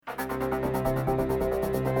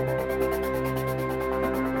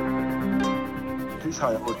对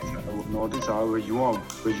茶也好，对茶也好，那对茶为有啊，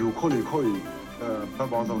为有可以，大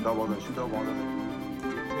帮手，许多帮手。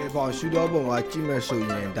ဘောရှူတော့ပုံကကြည့်မဲ့ဆို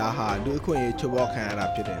ရင်ဒါဟာလူအခွင့်အရေးချုပ်ပေါ်ခံရတာ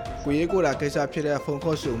ဖြစ်တယ်။ကိုရေးကိုတာကိစ္စဖြစ်တဲ့ဖုန်း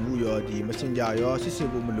ခေါ်ဆိုမှုရောဒီ Messenger ရောစစ်စစ်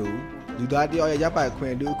ဖို့မလို့လူသားတယောက်ရဲ့ရပ်ပိုင်ခွ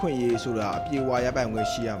င့်လူအခွင့်အရေးဆိုတာအပြေအဝရပ်ပိုင်ခွင့်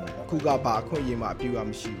ရှိရမယ်။အခုကဘာအခွင့်အရေးမှအပြေအဝ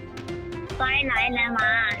မရှိဘူး။တိုင်းလာလမ်းမှာ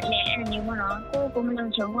လည်းအဲ့လိုမျိုးပေါ့နော်ကိုမ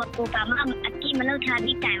လုံးချုံကိုဘာမှအကြည့်မလုပ်ထား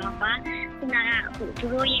ပြီးတိုင်ပါပါခုနကအခုသူ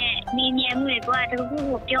တို့ရဲ့နေမြဲမှုတွေကတခု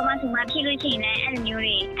ခုပြောမှဆိုမှဖြစ်လို့ရှိရင်လည်းအဲ့လိုမျိုး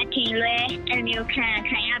တွေအထင်လွဲအဲ့လိုမျိုးခံ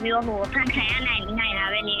ရပြီးတော့ဖန်ခံရနိုင်တာ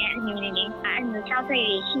ပဲလေအဲ့လိုမျိုးလေးအဲ့လိုမျိုး၆စိတ်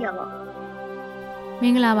တွေရှိတော့ပေါ့မ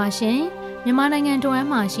င်္ဂလာပါရှင်မြန်မာနိုင်ငံတော်အ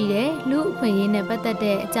မှာရှိတဲ့လူအခွင့်အရေးနဲ့ပတ်သက်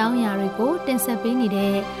တဲ့အကြောင်းအရာတွေကိုတင်ဆက်ပေးနေ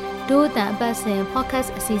တဲ့ဒို့အတန်အပတ်စဉ် podcast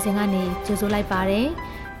အစီအစဉ်ကနေကြိုဆိုလိုက်ပါတယ်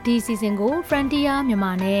ဒီအစီအစဉ်ကို Frontier မြန်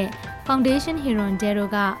မာနဲ့ Foundation Heron Dero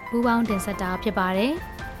ကပူးပေါင်းတင်ဆက်တာဖြစ်ပါတယ်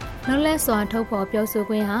။လွတ်လပ်စွာထုတ်ဖော်ပြောဆို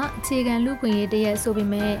ခွင့်ဟာအခြေခံလူ့ခွင့်ရေးတရက်ဆိုပေ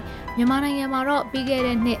မဲ့မြန်မာနိုင်ငံမှာတော့ပြီးခဲ့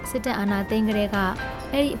တဲ့နှစ်စစ်တပ်အာဏာသိမ်းကတည်းက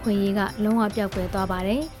အဲ့ဒီအခွင့်အရေးကလုံးဝပျောက်ကွယ်သွားပါတ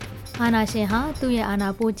ယ်။အာဏာရှင်ဟာသူ့ရဲ့အာဏာ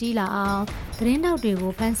ပိုကြီးလာအောင်သတင်းတောက်တွေ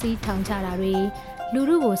ကိုဖမ်းဆီးထောင်ချတာတွေလူ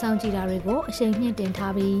ထုကိုစောင့်ကြည့်တာတွေကိုအရှိန်မြင့်တင်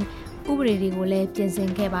ထားပြီးဥပဒေတွေကိုလည်းပြင်ဆင်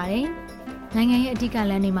ခဲ့ပါတယ်။နိုင်ငံရဲ့အဓိက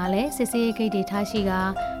လမ်းတွေမှာလည်းစစ်ဆေးရေးဂိတ်တွေထားရှိက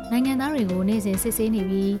နိုင်ငံသားတွေကိုနေ့စဉ်စစ်ဆေးနေ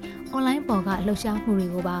ပြီးအွန်လိုင်းပေါ်ကလှုပ်ရှားမှုတွေ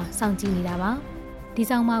ကိုပါစောင့်ကြည့်နေတာပါဒီ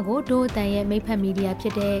ဆောင်မကိုဒို့အတန်ရဲ့မိတ်ဖက်မီဒီယာဖြ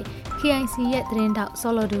စ်တဲ့ KIC ရဲ့သတင်းတောက်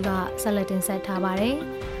ဆော်လော်ဒူကဆက်လက်တင်ဆက်ထားပါတယ်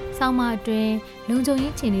ဆောင်မအတွင်းလုံခြုံ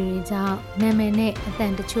ရေးခြေနေတွေကြောင့်နာမည်နဲ့အတ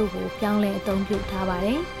န်တချို့ကိုပြောင်းလဲအသုံးပြုထားပါတ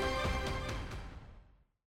ယ်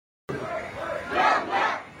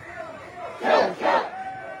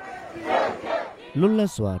လွတ်လ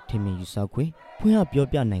ပ်စွာထင်မြင်ယူဆခွင့်ဖွင့်ဟပြော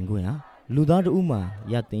ပြနိုင်ခွင့်ဟာလူသားတို့မှ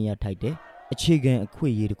ရတင်ရထိုက်တဲ့အခြေခံအခွ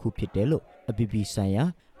င့်အရေးတစ်ခုဖြစ်တယ်လို့အပြည်ပြည်ဆိုင်ရာ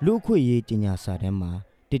လူအခွင့်အရေးကြေညာစာတမ်းမှာ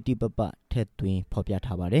တိတိပပထည့်သွင်းဖော်ပြ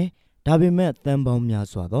ထားပါတယ်။ဒါပေမဲ့တန်ပေါင်းများ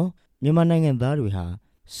စွာသောမြန်မာနိုင်ငံသားတွေဟာ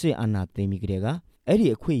စစ်အာဏာသိမ်းပြီးကတည်းကအဲ့ဒီ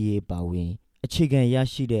အခွင့်အရေးပါဝင်အခြေခံရ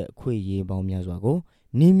ရှိတဲ့အခွင့်အရေးပေါင်းများစွာကို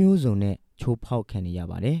နှင်းမျိုးစုံနဲ့ချိုးဖောက်ခံနေရ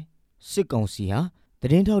ပါတယ်။စစ်ကောင်စီဟာသ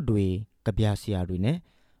တင်းထောက်တွေ၊ကဗျာဆရာတွေနဲ့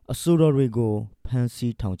အဆိုတော်တွေကိုဖမ်း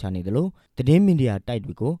ဆီးထောင်ချနေတယ်လို့သတင်းမီဒီယာတိုက်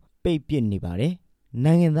တွေကိုပိတ်ပစ်နေပါတယ်။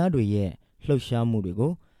နိုင်ငံသားတွေရဲ့လှုပ်ရှားမှုတွေ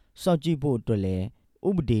ကိုစောင့်ကြည့်ဖို့အတွက်လည်းဥ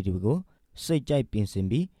ပဒေတွေကိုစိတ်ကြိုက်ပြင်ဆင်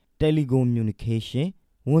ပြီး telecommunication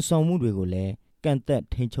ဝန်ဆောင်မှုတွေကိုလည်းကန့်သက်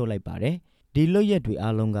ထိန်းချုပ်လိုက်ပါတယ်။ဒီလုပ်ရက်တွေ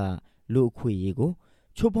အားလုံးကလူအခွင့်အရေးကို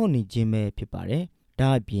ချိုးဖောက်နေခြင်းပဲဖြစ်ပါတယ်။ဒါ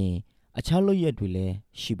အပြင်အခြားလုပ်ရက်တွေလည်း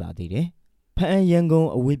ရှိပါသေးတယ်။ဖအံရန်ကုန်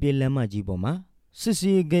အဝေးပြေးလမ်းမကြီးပေါ်မှာစစ်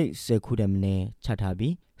စေးဂိတ်10ခုတည်းနဲ့ချထား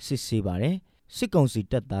ပြီးစစ်ဆေးပါတယ်။စစ်ကောင်စီ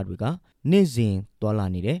တပ်သားတွေကနေ့စဉ်တွာလာ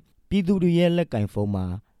နေတဲ့ပြည်သူတွေရဲ့လက်ကင်ဖုန်းမှာ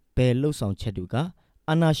ဘယ်လှုပ်ဆောင်ချက်တွေက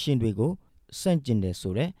အာဏာရှင်တွေကိုစန့်ကျင်တယ်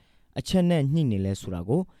ဆိုတဲ့အချက်နဲ့ညှိနေလဲဆိုတာ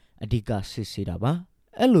ကိုအဓိကစစ်ဆေးတာပါ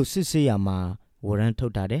အဲ့လိုစစ်ဆေးရမှာဝရမ်းထု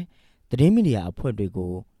တ်ထားတဲ့သတင်းမီဒီယာအဖွဲ့တွေ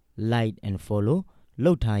ကို like and follow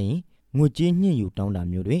လုပ်ထားရင်ငွေကြေးညှိယူတောင်းတာ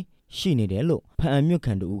မျိုးတွေရှိနေတယ်လို့ဖအံမြွတ်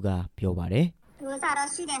ခံတို့ကပြောပါတယ်သူစားတော့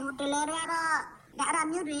ရှိတယ်ဟိုတလဲတော့ဒါအရာ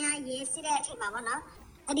မျိုးတွေရေးစီတဲ့အချိန်မှာပေါ့နော်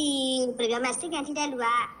အဲ့ဒီဘယ်လိုမှစိတ်ကန်ထိတဲ့လူက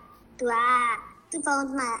သူဖု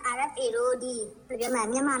န်းမှာ RFA တို့ဒီဘယ်လိုမှ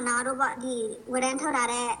မြန်မာနာတို့ပေါ့ဒီဝရန်ထောက်ထား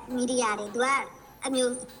တဲ့မီဒီယာတွေသူကအ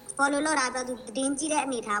မျိုး follow လုပ်တာတော့သူတင်းကြည့်တဲ့အ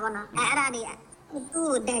နေထားပေါ့နော်အဲ့ဒါတွေသူ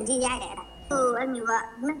တန်ကြည့်ရိုက်တယ်အဲ့ဒါသူအမျိုးက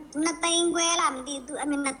နှစ်သိန်းခွဲလားမသိသူအ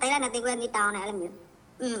မျိုးနှစ်သိန်းလားနှစ်သိန်းခွဲနေတောင်းတယ်အဲ့လိုမျိုး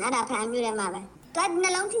အဲ့ဒါဖမ်းမျိုးတယ်မှာပဲသူနှ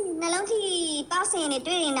လုံးထိပေါက်စင်နေ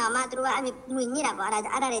တွေ့ရင်တော့မှသူတို့ကအမျိုးငွေညစ်တာပေါ့အဲ့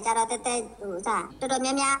ဒါတွေကြတော့တက်ဟိုစားတော်တော်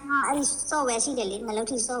များများအဲ့ဒီ software ရှိတယ်လေနှလုံး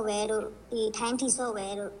ထိ software တို့ဒီ time ထိ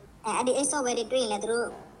software တို့အဲ့ဒီ software တွေတွေ့ရင်လည်းသူတို့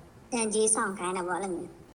တန်ကြီးဆောင်ခိုင်းတာပေါ့အဲ့လိုမျိုး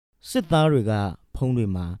စစ်သားတွေကဖုန်းတွေ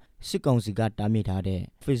မှာစစ်ကောင်စီကတားမြစ်ထားတဲ့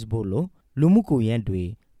Facebook လို့လူမှုကွန်ရက်တွေ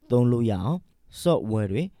သုံးလို့ရအောင် software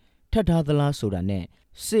တွေထပ်ထားသလားဆိုတာနဲ့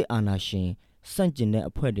စစ်အာဏာရှင်စန့်ကျင်တဲ့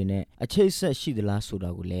အဖွဲ့တွေနဲ့အချိတ်ဆက်ရှိသလားဆိုတာ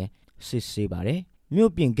ကိုလည်းစစ်ဆေးပါတယ်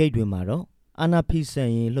မြို့ပြင်ဂိတ်တွေမှာတော့အာဏာဖီဆန်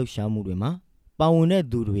ရင်လှုပ်ရှားမှုတွေမှာပါဝင်တဲ့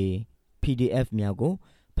သူတွေ PDF များကို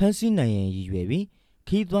ဖမ်းဆီးနိုင်ရန်ရည်ရွယ်ပြီး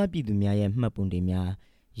ခီးသွွားပြည်သူများရဲ့မှတ်ပုံတင်များ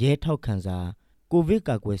ရဲထောက်ခံစာကိုဗစ်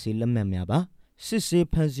ကာကွယ်ဆေးလက်မှတ်များပါစစ်ဆေး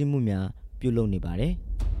ဖမ်းဆီးမှုများပြုလုပ်နေပါတယ်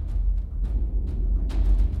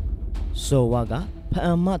စော်ဝါကဖ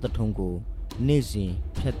အံမတထုံကိုနေ့စဉ်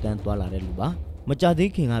ဖြတ်တန်းသွားလာတဲ့လူပါမကြ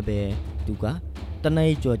သေးခင်ကပဲသူကတန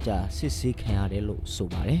အီကြော်ကြစစ်ဆေးခံရတယ်လို့ဆို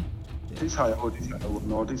ပါတယ်对茶也好，对茶也好，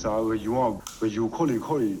那对茶为有可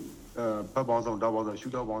以， ဖက်ပေါင်းဆောင်ဓာတ်ပေါင်းဆောင်ရှူ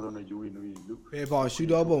တော့ပေါင်းဆောင်နဲ့ယူရင်လို့လူ ဘယ်ပေါ်ရှူ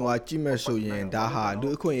တော့ပုံကကြည့်မဲ့ဆိုရင်ဒါဟာလူ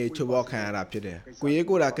အခွင့်အရေးချိုးဖောက်ခံရတာဖြစ်တယ်ကိုရေး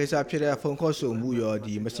ကိုတာကိစ္စဖြစ်တဲ့ဖုန်းခေါ်ဆိုမှု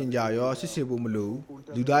ရောဒီ Messenger ရောစစ်ဆေးဖို့မ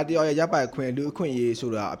လိုလူသားတယောက်ရဲ့ရပ်ပိုင်ခွင့်လူအခွင့်အရေး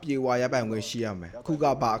ဆိုတာအပြေအဝရပ်ပိုင်ခွင့်ရှိရမယ်အခု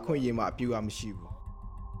ကဘာအခွင့်အရေးမှအပြေအဝမရှိဘူး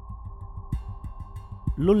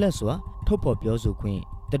လွတ်လပ်စွာထုတ်ဖော်ပြောဆိုခွင့်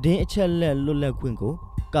တည်င်းအချက်လက်လွတ်လပ်ခွင့်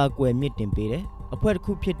ကိုကာကွယ်မြင့်တင်ပေးတဲ့အဖွဲ့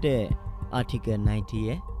တစ်ခုဖြစ်တဲ့ Article 90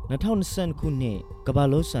ရဲ့2020ခုနှစ်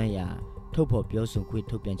ကမ္ဘာလုံးဆိုင်ရာထုတ်ဖော်ပြောဆိုခွင့်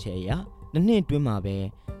ထုတ်ပြန်ချက်အရနှစ်အတွင်း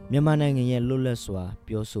မှာပဲမြန်မာနိုင်ငံရဲ့လွတ်လပ်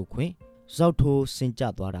စွာပြောဆိုခွင့်ဇောက်ထိုး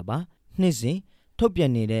စင်ကြသွားတာပါနှစ်စဉ်ထုတ်ပြ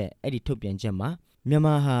န်နေတဲ့အဲ့ဒီထုတ်ပြန်ချက်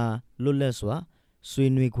မှာမြန်မာဟာလွတ်လပ်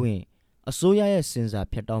စွာဆွေးနွေးခွင့်အစိုးရရဲ့စင်စာ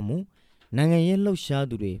ဖြတ်တောက်မှုနိုင်ငံရေး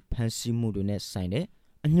လှုပ်ရှားသူတွေဖမ်းဆီးမှုတွေနဲ့ဆိုင်တဲ့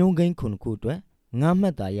အညှိုးကိန်းခုနှစ်ခုအတွက်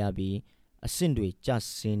ငါးမှတ်သာရပြီးအဆင့်တွေကျ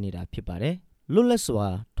ဆင်းနေတာဖြစ်ပါတယ်လွတ်လပ်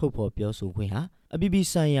စွာထုတ်ဖော်ပြောဆိုခွင့်ဟာအပြည်ပြည်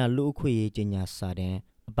ဆိုင်ရာလူ့အခွင့်အရေးကြေညာစာတ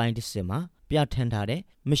မ်းအပိုင်း10မှာပြဋ္ဌာန်းထားတဲ့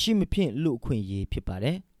မရှိမဖြစ်လူ့အခွင့်အရေးဖြစ်ပါ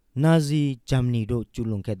တယ်နာဇီဂျာ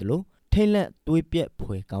မနီတို့ကျူးလွန်ခဲ့တယ်လို့ထိတ်လ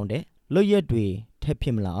န့်သွေးပြက်ဖွယ်ကောင်းတဲ့လွတ်ရက်တွေ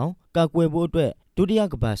ထက်ဖြစ်မလာအောင်ကာကွယ်ဖို့အတွက်ဒုတိ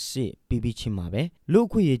ယကမ္ဘာစစ်ပြီးချင်းမှာပဲလူ့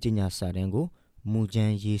အခွင့်အရေးကြေညာစာတမ်းကိုမူကြ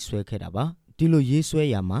မ်းရေးဆွဲခဲ့တာပါဒီလိုရေး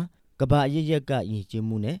ဆွဲရမှာကမ္ဘာအရရက်က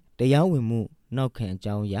ယဉ်ကျေးမှုနဲ့တရားဝင်မှုနောက်ခံ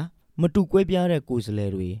အကြောင်းအရာမတူကွဲပြားတဲ့ကိုယ်စားလှ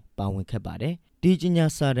ယ်တွေပါဝင်ခဲ့ပါတယ်ဒီ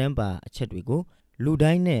ကြေညာစာတမ်းပါအချက်တွေကိုလူ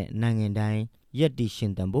တိုင်းနဲ့နိုင်ငံတိုင်း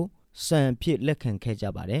ယက်တီရှင်တန်ဖို့စံအဖြစ်လက်ခံ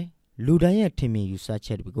ခဲ့ကြပါတယ်လူတိုင်းရဲ့ထင်မြင်ယူ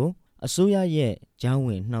ဆချက်တွေကိုအစိုးရရဲ့ကြောင်းဝ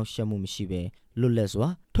င်နှောက်ယှက်မှုမရှိဘဲလွတ်လပ်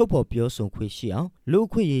စွာထုတ်ဖော်ပြောဆိုခွင့်ရှိအောင်လူ့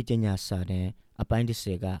အခွင့်အရေးကြေညာစာတမ်းအပိုင်း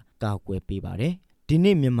10ကကာကွယ်ပေးပါ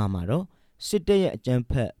တယ်ဒီနေ့မြန်မာမှာတော့စစ်တပ်ရဲ့အကြမ်း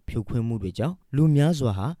ဖက်ဖြိုခွင်းမှုတွေကြော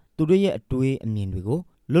င့်လူများစွာဟာသူတို့ရဲ့အတွေးအမြင်တွေ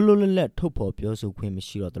ကိုလွတ်လွတ်လပ်လပ်ထုတ်ဖော်ပြောဆိုခွင့်မ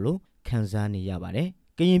ရှိတော့သလိုခံစားနေရပါတယ်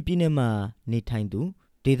ကရင်ပြည်နယ်မှာနေ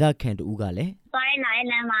ထိုင်သူဒေသခံတူကလ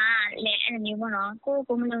ည်းသွားလာလမ်းမှာလေအဲ့လို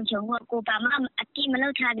မျိုးပေါ့နော်ကိုမလုံခြုံဘူးကိုဘာမှအတိမလု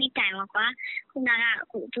ပ်ထားပြီးတိုင်ပါကွာခုန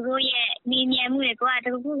ကသူတို့ရဲ့နေမြဲမှုတွေက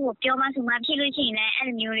တခုခုပြောမှဆိုမှဖြစ်လို့ရှိရင်လည်း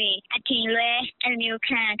အဲ့လိုမျိုးတွေအထင်လွဲအဲ့လိုမျိုးခံ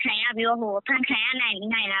ရပြီးတော့ဖန်ခံရနို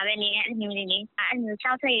င်တာပဲလေအဲ့လိုမျိုးတွေလေအဲ့လို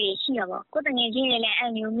မျိုးကြောက်စိတ်တွေရှိရပေါ့ကိုတငယ်ချင်းတွေလည်းအဲ့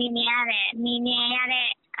လိုမျိုးမြင်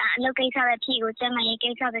ရတဲ့အလုပ်ကိစ္စပဲဖြစ်ကိုကျမ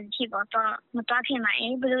ရေးကိစ္စပဲဖြစ်ပေါ့တော့မတော်ဖြစ်မှာ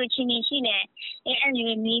ဘယ်လိုချင်းနေရှိလဲအဲ့လို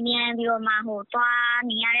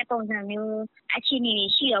မျိုးမြင်ပြီးတော့မှသွားနေရတဲ့ပုံစံမျိုးအချ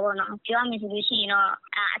င်းနေရှိရပေါ့နော်ပြောရမယ်ဆိုလို့ရှိရင်တော့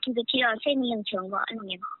အထူးသဖြင့်တော့စိတ်မလုံခြုံပေါ့အဲ့လို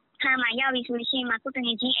မျိုးခါမှရောက်ပြီးဆိုလို့ရှိရင်မှကိုတင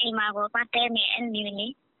ယ်ချင်းအိမ်မှာကိုပတ်တဲမယ်အဲ့လိုမျိုးလေ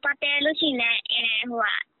ပတ်တဲလို့ရှိရင်လည်း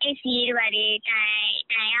ACA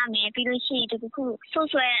တွေပါတိုင်ရမယ်ပြီးလို့ရှိရင်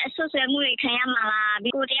တခုဆွဆွဲမှုတွေခံရမှာ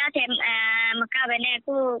လားဒီကိုတရားတဲ့မကပဲနဲ့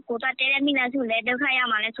ကိုပတ်တဲတဲ့မိသားစုလည်းဒုက္ခရ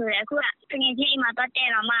မှာလဲဆိုတော့အခုကငယ်ချင်းအိမ်မှာပတ်တဲ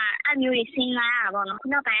တော့မှအဲ့မျိုးတွေစဉ်းစား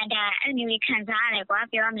ရတာပေါ့နော်ခုနောက်ပိုင်းအဲ့မျိုးတွေခံစားရတယ်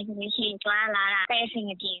ကွာပြောရမယ်ဆိုလို့ရှိရင်ကြွားလာတာပဲဆင်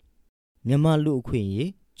ကြည့်မြန်မာလူအခွင့်အ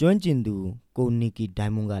ရေးကျွမ်းကျင်သူကိုနီကီ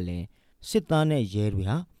ဒိုင်မွန်ကလည်းစစ်သားနဲ့ရဲတွေ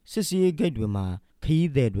ဟာစစ်စီးရေးဂိတ်တွေမှာခ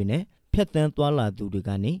ရီးသည်တွေနဲ့ဖျက်တမ်းသွားလာသူ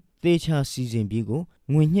တွေကနေသေချာစီစဉ်ပြီး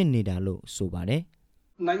ကိုငွေညှစ်နေတာလို့ဆိုပါတယ်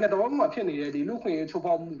နိုင်ငံတော်မှာဖြစ်နေတဲ့ဒီလူခွင့်ရေးချိုး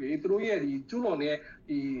ဖောက်မှုတွေသူတို့ရဲ့ဒီကျူးလွန်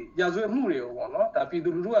တဲ့ဒီရာဇဝတ်မှုတွေကိုပေါ့နော်ဒါပြည်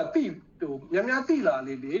သူလူထု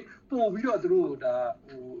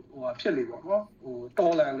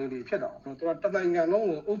ကများသိလာလေပို့ပြီးတော့သူတို့ဒါဖြစ်လေပေါ့နော်တော်လန်လေးတွေဖြစ်တာသူတို့တနိုင်ငံလုံး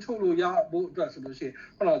ကိုအုပ်ချုပ်လို့ရဖို့အတွက်ဆိုလို့ရှိ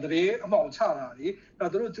ရင်ဟုတ်လားတရေအမှောင်ချတာ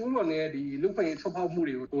တွေသူတို့ကျူးလွန်နေတဲ့ဒီလူခွင့်ရေးချိုးဖောက်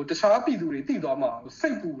မှုတွေကိုတခြားပြည်သူတွေသိသွားမှာစိ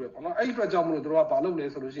တ်ပူပဲပေါ့နော်အဲ့ဒီအတွက်ကြောင့်မလို့သူတို့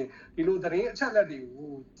ကဘာလုပ်လဲဆိုလို့ရှိရင်ဒီလိုတရေအချက်လက်တွေကို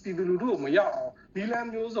ပြည်သူလူထုကိုမရောက်အောင်ဒီ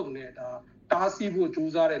လမ်းမျိုးစုံနဲ့ဒါတား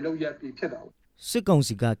ဆီးဖို့ကြိုးစားတဲ့လုပ်ရက်တွေဖြစ်တာပေါ့စစ်ကောင်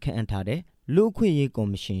စီကခန့်အပ်ထားတဲ့လူ့အခွင့်အ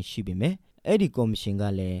ရေးကော်မရှင်ရှိပေမဲ့အဲ့ဒီကော်မရှင်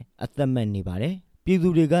ကလည်းအသက်မဲ့နေပါ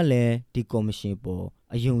တယ်ပြည်သူတွေကလည်းဒီကော်မရှင်ပေါ်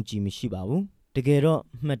အယုံကြည်မရှိပါဘူးတ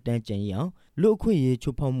ကယ်တော့မှတ်တမ်းကျန်ရအောင်လူ့အခွင့်အရေး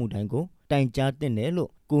ချိုးဖောက်မှုတိုင်းကိုတိုင်ကြားတင်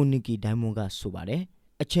တယ်လို့ကိုနီကီဒိုင်မွန်ကဆိုပါတယ်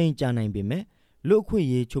အချိန်ကြာနိုင်ပေမဲ့လူ့အခွင့်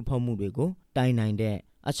အရေးချိုးဖောက်မှုတွေကိုတိုင်နိုင်တဲ့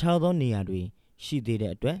အခြားသောနေရာတွေရှိ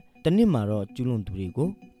သေးတဲ့အတွက်တနစ်မှာတော့ကျူးလွန်သူတွေကို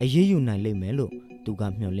အရေးယူနိုင်လိမ့်မယ်လို့သူက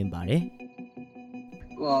မျှော်လင့်ပါ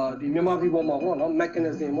တယ်ဒီမြန်မာပြည်ပေါ်မှာပေါ့နော်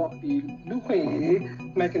mechanism ပေါ့ဒီလူခွင့်ရေး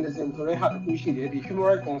mechanism ဆိုတဲ့ဟာတစ်ခုရှိတယ်ဒီ Human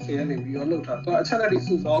Rights Council ကနေပြီးတော့လုပ်တာသူအချက်အလက်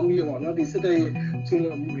တွေစုဆောင်းပြီးတော့နော်ဒီစစ်တပ်ရဲ့ကျူး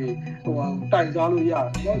လွန်မှုတွေတိုင်ကြားလို့ရ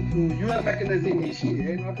တယ်နော်ဒီ UN mechanism တွေရှိ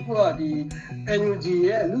တယ်နောက်တစ်ခုကဒီ NUG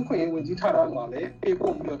ရဲ့လူခွင့်ရေးဝန်ကြီးဌာနမှာလည်း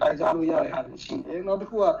ပေးပို့ပြီးတော့တိုင်ကြားလို့ရတဲ့ဟာတွေရှိတယ်နောက်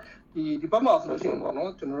တစ်ခုကဒီဘက်မှာဆိုလို့ရှိ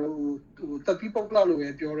ရင်ပေါ့နော်ကျွန်တော်တို့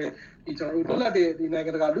တပ်ပြီးပုတ်လာလို့ပဲပြောတဲ့ဒီကျွန်တော်တို့လွတ်လပ်တဲ့ဒီနိုင်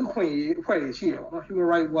ငံတကာလူခွင့်ရေးအဖွဲ့တွေရှိတယ်ပေါ့နော် Human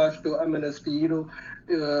Rights Watch တို့ Amnesty တို့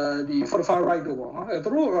ဒီ Fortify Right တို့ပေါ့နော်သူ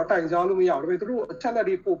တို့တော့တိုင်ကြားလို့မရဘူးဒါပေမဲ့သူတို့အချက်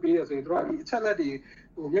လက်တွေပို့ပေးရဆိုရင်သူတို့ဒီအချက်လက်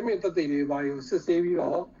တွေမျက်မြင်သက်သေတွေဘာတွေကိုစစ်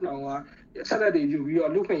ဆေးပြီးတော့အချက်လက်တွေယူပြီးတော့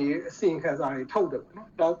လူခွင့်ရေးအစီရင်ခံစာတွေထုတ်တယ်ပေါ့နော်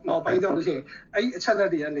နောက်ပိုင်းကျတော့လို့ရှိရင်အဲ့ဒီအချက်လက်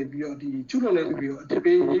တွေကနေပြီးတော့ဒီကျူးလွန်တဲ့လူတွေကိုအတိ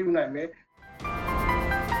ပေးရေးယူနိုင်မယ်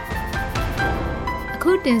ခ အ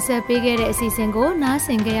ခုတင်ဆက်ပေးခဲ့တဲ့အစီအစဉ်ကိုနားဆ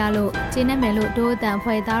င်ကြရလို့ကျေးနပ်မယ်လို့ဒို့အတန်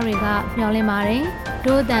ဖွဲ့သားတွေကမျှော်လင့်ပါတယ်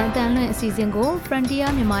ဒို့အတန်အတန်လွင့်အစီအစဉ်ကို Frontier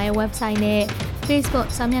မြန်မာရဲ့ website နဲ့ Facebook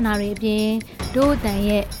စာမျက်နှာတွေအပြင်ဒို့အတန်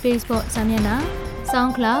ရဲ့ Facebook စာမျက်နှာ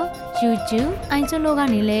SoundCloud YouTube iTunes တို့က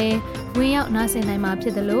နေလည်းဝင်ရောက်နားဆင်နိုင်မှာဖြ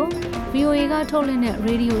စ်တယ်လို့ VOA ကထုတ်လွှင့်တဲ့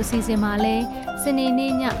ရေဒီယိုအစီအစဉ်မှာလည်းစနေ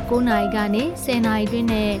နေ့ည9:00 နာရီကနေ10:00 နာရီတွင်း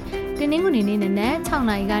နဲ့တင်းနှင်းကုန်နေ့နက်6:00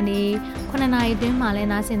 နာရီကနေ9:00 နာရီတွင်းမှာလည်း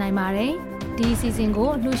နားဆင်နိုင်ပါတယ်ဒီအစီအစဉ်ကို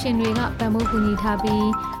အလှူရှင်တွေကပံ့ပိုးကူညီထားပြီး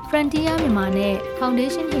Frontier မြန်မာနဲ့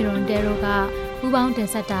Foundation Hero Dero ကပူးပေါင်းတင်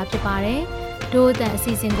ဆက်တာဖြစ်ပါတယ်ဒို့အတန်အ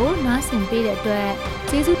စီအစဉ်ကိုနားဆင်ပေးတဲ့အတွက်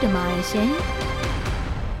ကျေးဇူးတင်ပါတယ်ရှင်